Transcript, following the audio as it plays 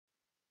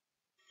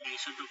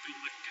isotopic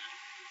material.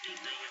 It is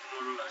the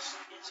modulus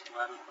is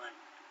 1.1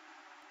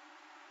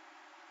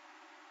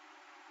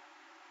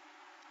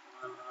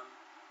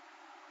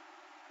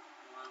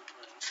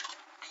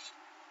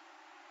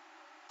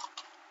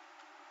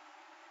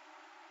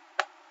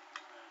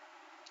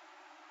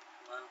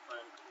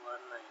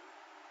 1.19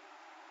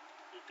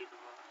 e to the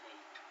power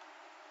 8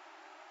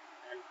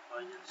 and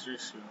Poisson's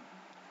ratio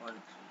 0.3.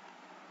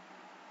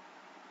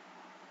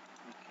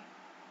 Okay.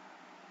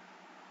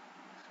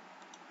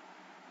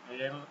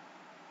 Again,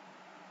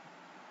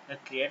 a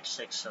create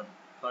section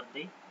for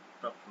the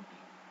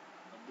property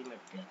of the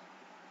material.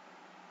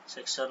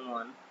 Section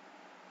 1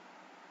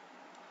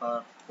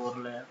 for 4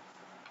 layer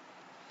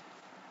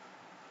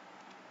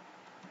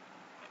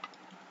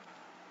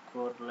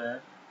core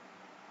layer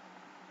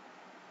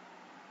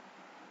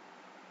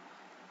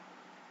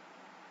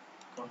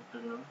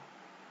continuum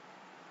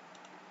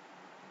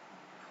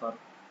for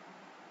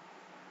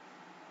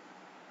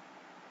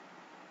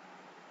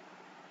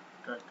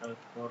total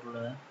 4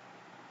 layer.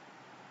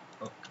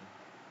 Okay.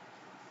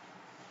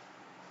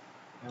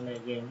 And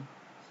again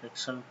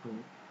section 2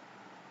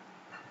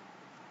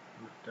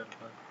 metal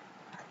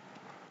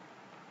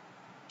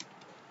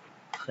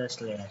face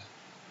layer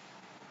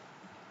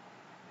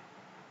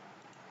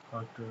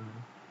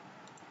continuum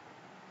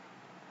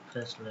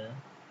face layer.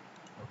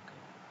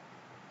 Okay.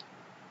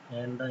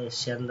 And the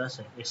assigning the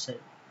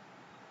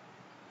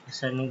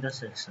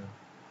section,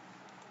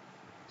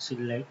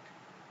 select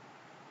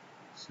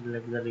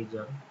the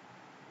region,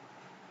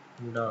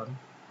 done.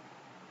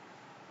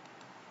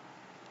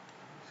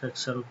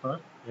 Section for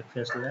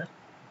face layer.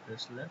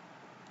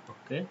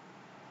 Okay.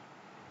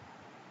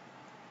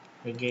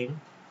 Again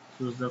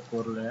choose the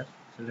core layer,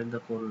 select the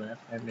core layer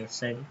and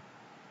assign,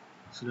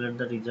 select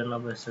the region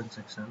of assign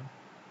section,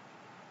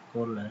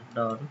 core layer,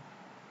 done.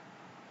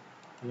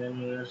 Then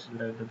we will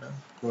select the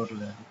core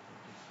layer.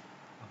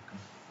 Okay.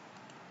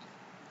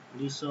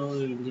 This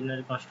is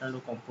engineering constant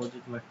of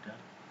composite material.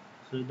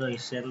 So the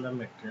assign the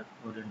material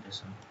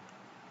orientation.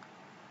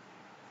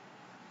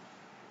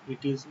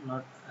 It is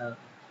not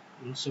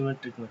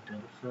asymmetric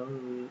material, so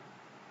we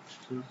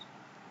choose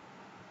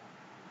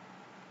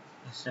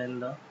assign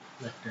the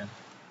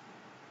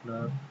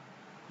material.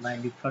 By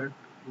default,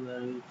 we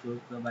will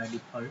choose the by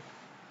default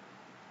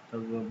the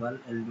global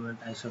element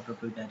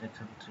isotopic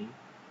direction 3.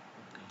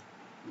 Okay.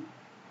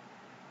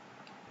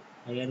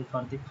 Again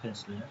for the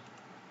face layer,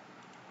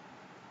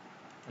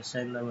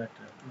 assign the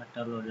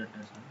metal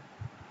orientation,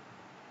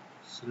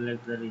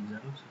 select the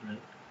region,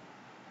 select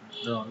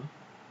done,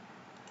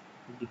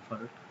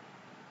 default.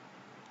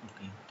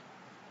 Okay.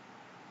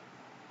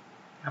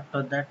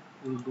 After that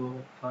we go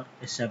for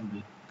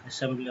assembly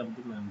of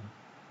the member.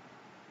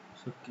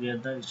 So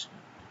create the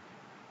instrument.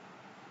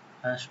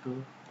 First to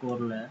core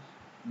layer,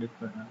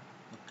 dependent.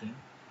 Okay.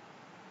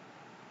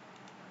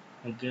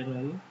 Again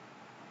we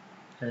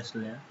face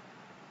layer,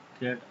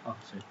 create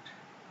offset.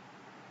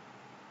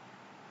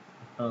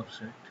 After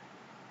offset,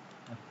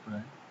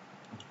 apply.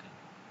 Okay.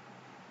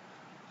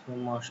 So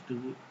must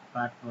be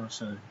part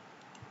motion.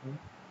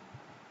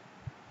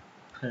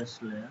 Face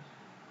layer.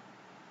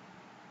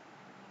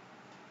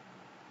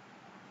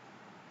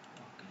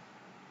 Okay.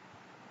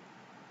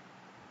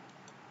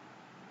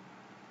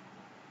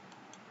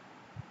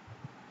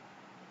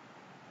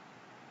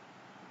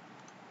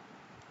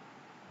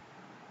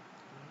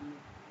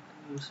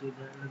 You see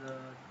that the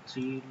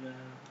 3 layer,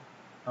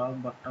 top,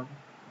 bottom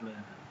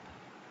layer.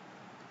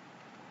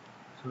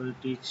 So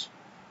it is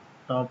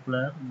top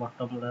layer,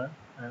 bottom layer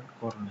and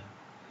core layer.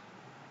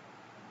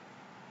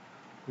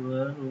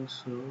 Where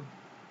also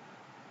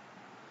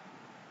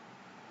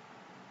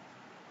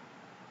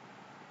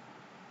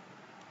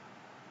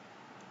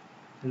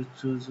we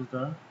choose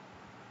the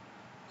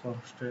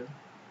constant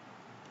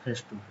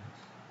face to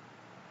face.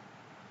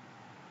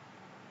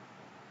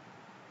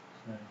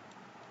 Sorry.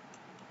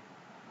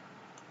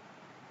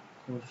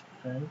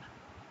 Constant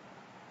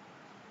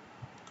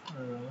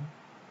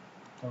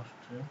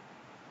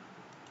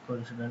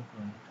coincident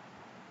point.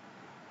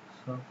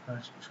 So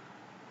first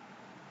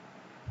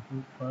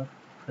for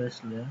face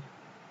layer,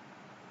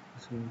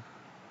 so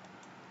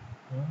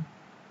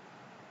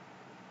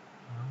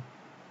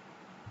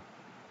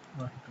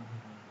bottom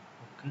layer.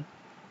 Okay.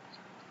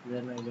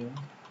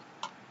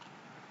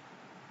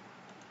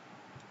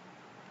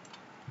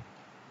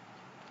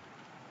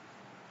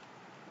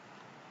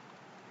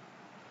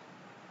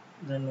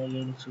 Then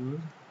again choose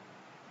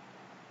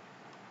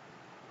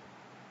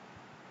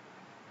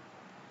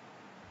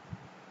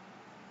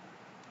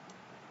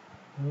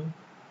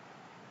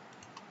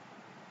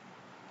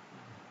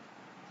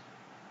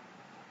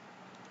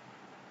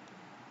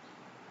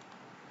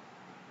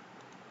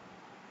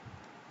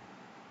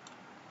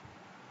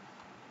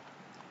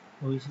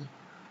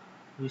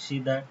we see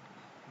that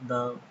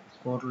the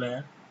core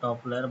layer,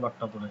 top layer,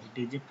 bottom layer,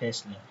 it is a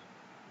face layer.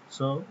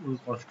 So we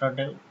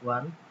constructed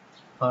one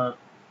for,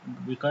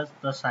 because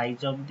the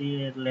size of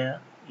the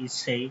layer is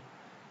same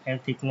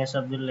and thickness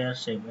of the layer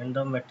same and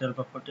the material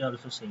property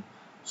also same.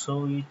 So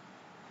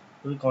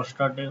we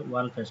constructed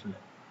one face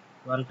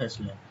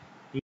layer.